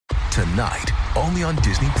tonight, only on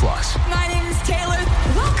Disney+. My name is Taylor.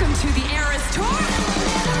 Welcome to the Eras Tour.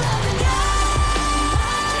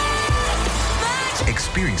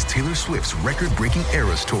 Experience Taylor Swift's record-breaking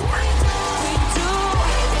Eras Tour.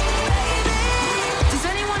 Does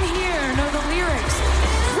anyone here know the lyrics?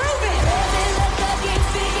 Prove it!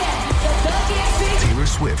 Taylor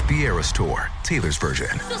Swift The Eras Tour, Taylor's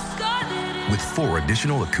version, with 4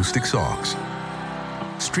 additional acoustic songs.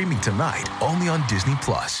 Streaming tonight, only on Disney+.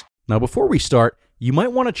 Now, before we start, you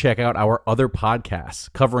might want to check out our other podcasts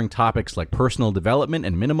covering topics like personal development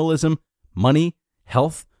and minimalism, money,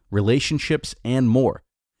 health, relationships, and more.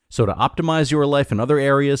 So to optimize your life in other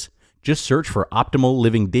areas, just search for Optimal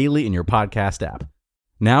Living Daily in your podcast app.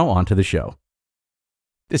 Now, on to the show.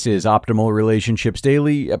 This is Optimal Relationships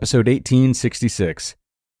Daily, episode 1866.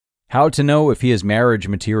 How to Know If He Is Marriage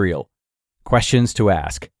Material. Questions to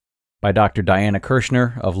Ask, by Dr. Diana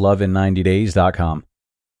Kirschner of loveinninetydays.com.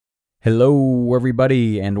 Hello,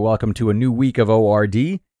 everybody, and welcome to a new week of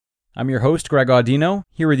ORD. I'm your host, Greg Audino,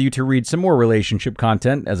 here with you to read some more relationship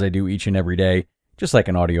content, as I do each and every day, just like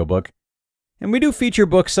an audiobook. And we do feature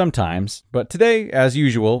books sometimes, but today, as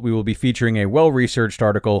usual, we will be featuring a well-researched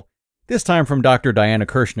article, this time from Dr. Diana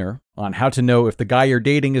Kirschner, on how to know if the guy you're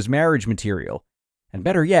dating is marriage material. And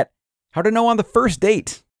better yet, how to know on the first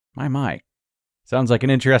date. My. Sounds like an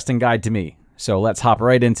interesting guide to me. So let's hop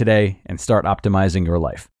right in today and start optimizing your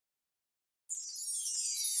life.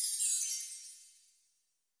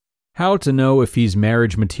 How to Know If He's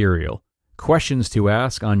Marriage Material. Questions to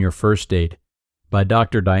Ask on Your First Date, by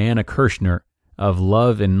Dr. Diana Kirschner of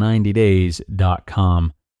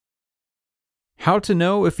loveinninetydays.com. How to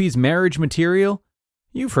know if he's marriage material?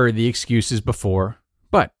 You've heard the excuses before,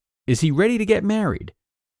 but is he ready to get married?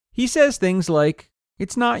 He says things like,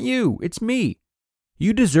 "It's not you, it's me.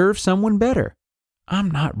 You deserve someone better. I'm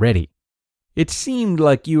not ready." It seemed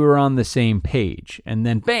like you were on the same page, and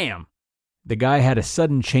then bam! The guy had a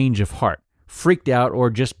sudden change of heart, freaked out, or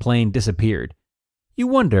just plain disappeared. You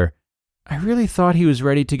wonder, I really thought he was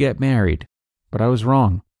ready to get married, but I was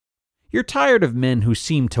wrong. You're tired of men who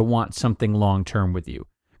seem to want something long-term with you,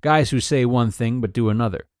 guys who say one thing but do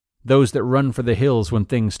another, those that run for the hills when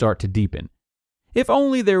things start to deepen. If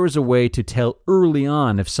only there was a way to tell early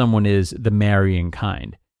on if someone is the marrying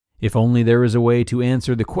kind. If only there was a way to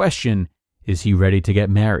answer the question, is he ready to get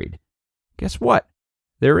married? Guess what?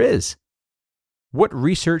 There is. What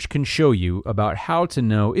research can show you about how to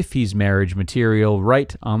know if he's marriage material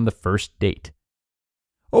right on the first date?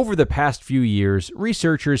 Over the past few years,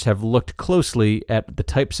 researchers have looked closely at the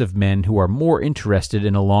types of men who are more interested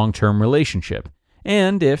in a long-term relationship,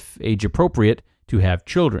 and, if age-appropriate, to have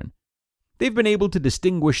children. They've been able to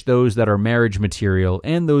distinguish those that are marriage material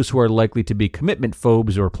and those who are likely to be commitment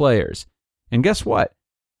phobes or players. And guess what?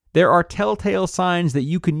 There are telltale signs that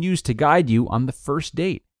you can use to guide you on the first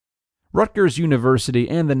date. Rutgers University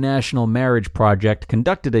and the National Marriage Project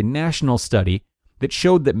conducted a national study that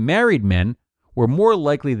showed that married men were more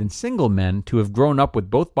likely than single men to have grown up with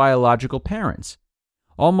both biological parents.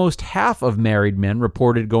 Almost half of married men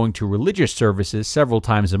reported going to religious services several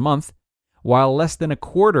times a month, while less than a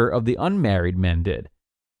quarter of the unmarried men did.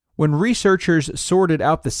 When researchers sorted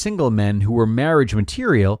out the single men who were marriage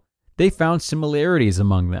material, they found similarities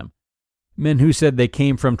among them. Men who said they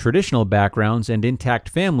came from traditional backgrounds and intact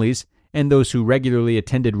families, and those who regularly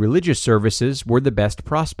attended religious services were the best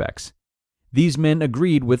prospects. These men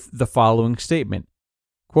agreed with the following statement,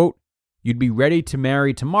 quote, "You'd be ready to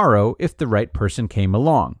marry tomorrow if the right person came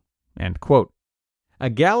along," end quote. A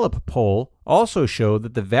Gallup poll also showed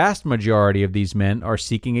that the vast majority of these men are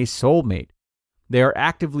seeking a soulmate. They are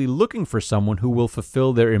actively looking for someone who will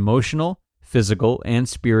fulfill their emotional, physical, and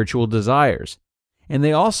spiritual desires. And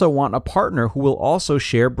they also want a partner who will also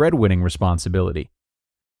share breadwinning responsibility.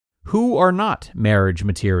 Who are not marriage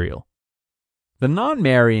material? The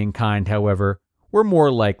non-marrying kind, however, were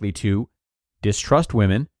more likely to distrust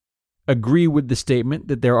women, agree with the statement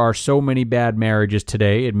that there are so many bad marriages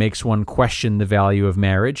today it makes one question the value of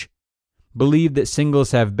marriage, believe that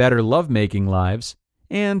singles have better lovemaking lives,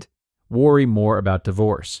 and worry more about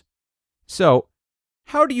divorce. So,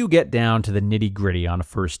 how do you get down to the nitty-gritty on a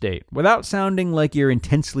first date without sounding like you're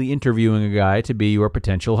intensely interviewing a guy to be your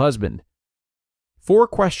potential husband? 4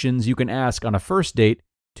 questions you can ask on a first date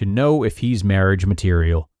to know if he's marriage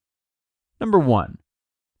material. Number 1.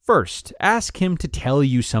 First, ask him to tell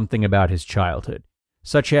you something about his childhood,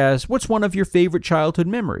 such as, what's one of your favorite childhood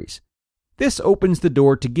memories? This opens the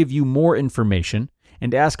door to give you more information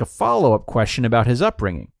and ask a follow-up question about his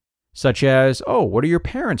upbringing, such as, what are your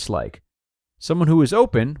parents like? Someone who is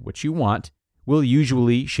open, which you want, will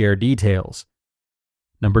usually share details.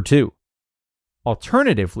 Number 2.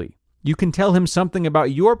 Alternatively, You can tell him something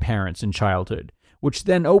about your parents in childhood, which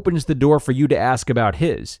then opens the door for you to ask about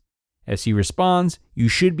his. As he responds, you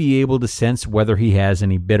should be able to sense whether he has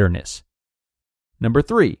any bitterness. Number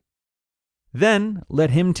 3. Then let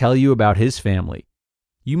him tell you about his family.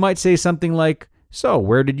 You might say something like, "So,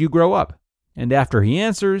 where did you grow up?" And after he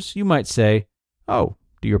answers, you might say, "Oh,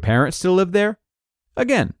 do your parents still live there?"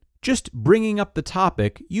 Again, just bringing up the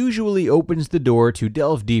topic usually opens the door to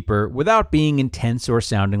delve deeper without being intense or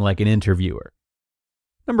sounding like an interviewer.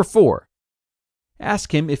 Number 4.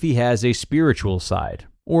 Ask him if he has a spiritual side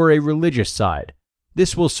or a religious side.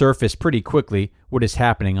 This will surface pretty quickly what is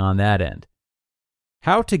happening on that end.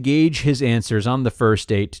 How to gauge his answers on the first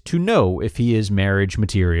date to know if he is marriage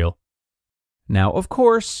material. Now, of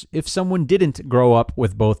course, if someone didn't grow up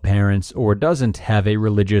with both parents or doesn't have a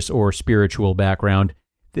religious or spiritual background,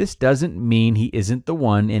 this doesn't mean he isn't the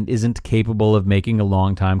one and isn't capable of making a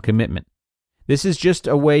long-time commitment. This is just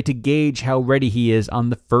a way to gauge how ready he is on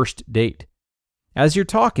the first date. As you're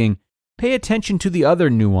talking, pay attention to the other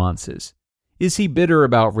nuances. Is he bitter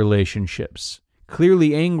about relationships?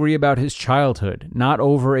 Clearly angry about his childhood, not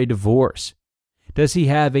over a divorce? Does he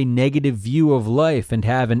have a negative view of life and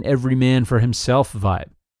have an every man for himself vibe?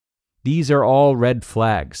 These are all red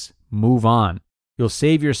flags. Move on. You'll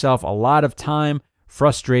save yourself a lot of time,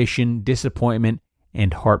 frustration, disappointment,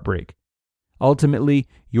 and heartbreak. Ultimately,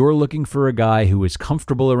 you're looking for a guy who is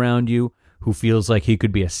comfortable around you, who feels like he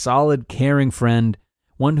could be a solid, caring friend,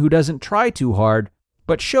 one who doesn't try too hard,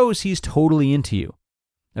 but shows he's totally into you.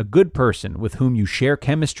 A good person with whom you share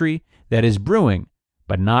chemistry that is brewing,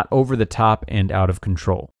 but not over the top and out of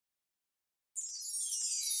control.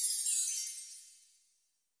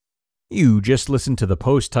 You just listened to the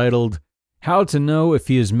post titled, "How to Know If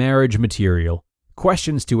He Is Marriage Material: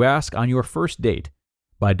 Questions to Ask on Your First Date"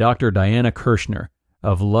 by Dr. Diana Kirschner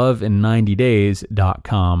of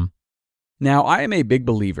loveiN90days.com. Now, I am a big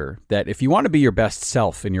believer that if you want to be your best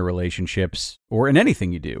self in your relationships, or in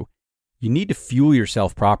anything you do, you need to fuel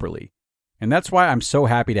yourself properly. And that's why I'm so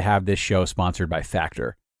happy to have this show sponsored by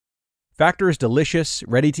Factor. Factor's delicious,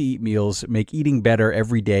 ready-to-eat meals make eating better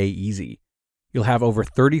every day easy. You'll have over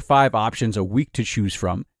 35 options a week to choose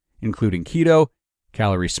from, including keto,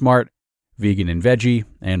 calorie smart, vegan and veggie,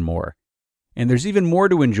 and more. And there's even more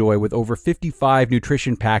to enjoy with over 55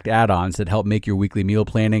 nutrition-packed add-ons that help make your weekly meal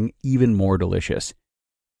planning even more delicious.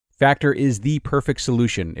 Factor is the perfect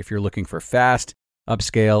solution if you're looking for fast,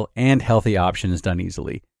 upscale, and healthy options done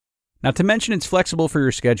easily. Not to mention it's flexible for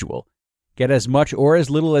your schedule. Get as much or as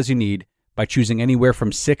little as you need by choosing anywhere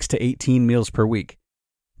from 6 to 18 meals per week.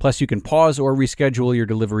 Plus, you can pause or reschedule your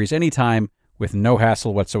deliveries anytime with no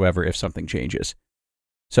hassle whatsoever if something changes.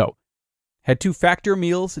 So, head to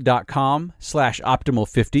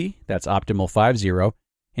factormeals.com/optimal50, that's optimal50,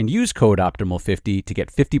 and use code optimal50 to get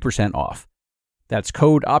 50% off. That's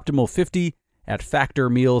code optimal50 at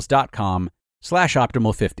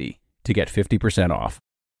factormeals.com/optimal50 to get 50% off.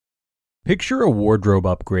 Picture a wardrobe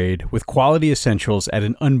upgrade with quality essentials at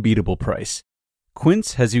an unbeatable price.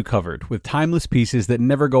 Quince has you covered with timeless pieces that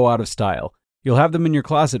never go out of style. You'll have them in your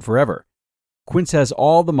closet forever. Quince has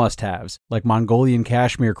all the must-haves, like Mongolian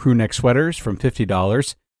cashmere crewneck sweaters from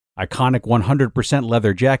 $50, iconic 100%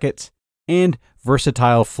 leather jackets, and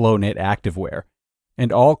versatile flow knit activewear.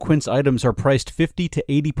 And all Quince items are priced 50 to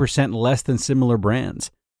 80% less than similar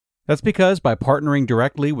brands. That's because by partnering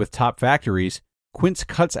directly with top factories, Quince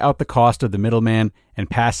cuts out the cost of the middleman and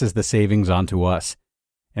passes the savings on to us.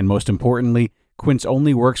 And most importantly, Quince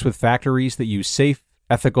only works with factories that use safe,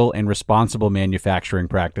 ethical, and responsible manufacturing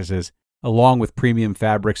practices, along with premium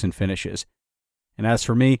fabrics and finishes. And as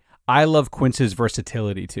for me, I love Quince's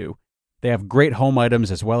versatility too. They have great home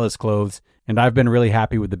items as well as clothes, and I've been really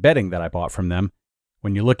happy with the bedding that I bought from them.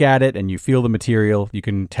 When you look at it and you feel the material, you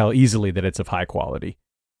can tell easily that it's of high quality.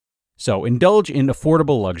 So indulge in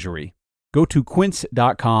affordable luxury. Go to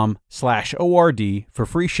quince.com/ORD for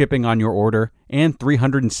free shipping on your order and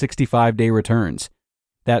 365-day returns.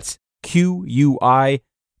 That's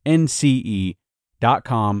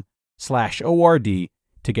QUINCE.com/ORD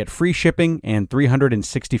to get free shipping and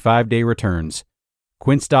 365-day returns.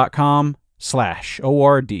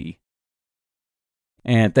 Quince.com/ORD.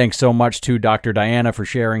 And thanks so much to Dr. Diana for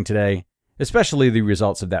sharing today, especially the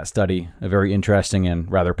results of that study, a very interesting and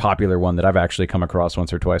rather popular one that I've actually come across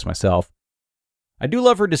once or twice myself. I do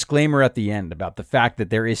love her disclaimer at the end about the fact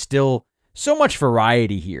that there is still so much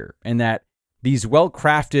variety here and that these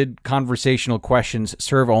well-crafted conversational questions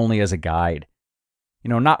serve only as a guide.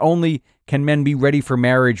 Not only can men be ready for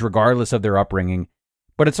marriage regardless of their upbringing,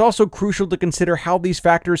 but it's also crucial to consider how these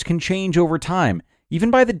factors can change over time,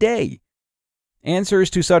 even by the day. Answers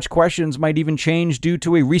to such questions might even change due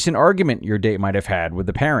to a recent argument your date might have had with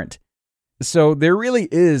the parent. So there really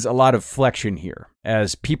is a lot of flexion here,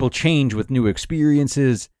 as people change with new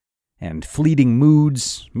experiences and fleeting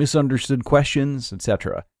moods, misunderstood questions,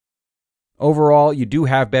 etc. Overall, you do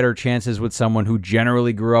have better chances with someone who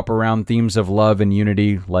generally grew up around themes of love and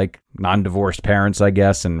unity, like non-divorced parents, I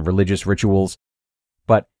guess, and religious rituals.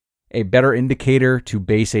 But a better indicator to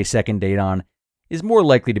base a second date on is more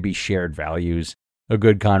likely to be shared values, a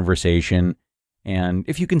good conversation, and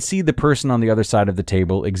if you can see the person on the other side of the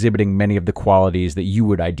table exhibiting many of the qualities that you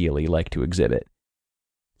would ideally like to exhibit.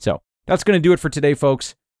 So, that's going to do it for today,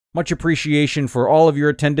 folks. Much appreciation for all of your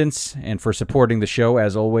attendance and for supporting the show,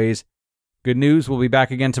 as always. Good news, we'll be back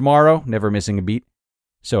again tomorrow, never missing a beat.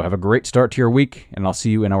 So have a great start to your week, and I'll see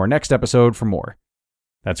you in our next episode for more.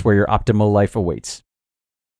 That's where your optimal life awaits.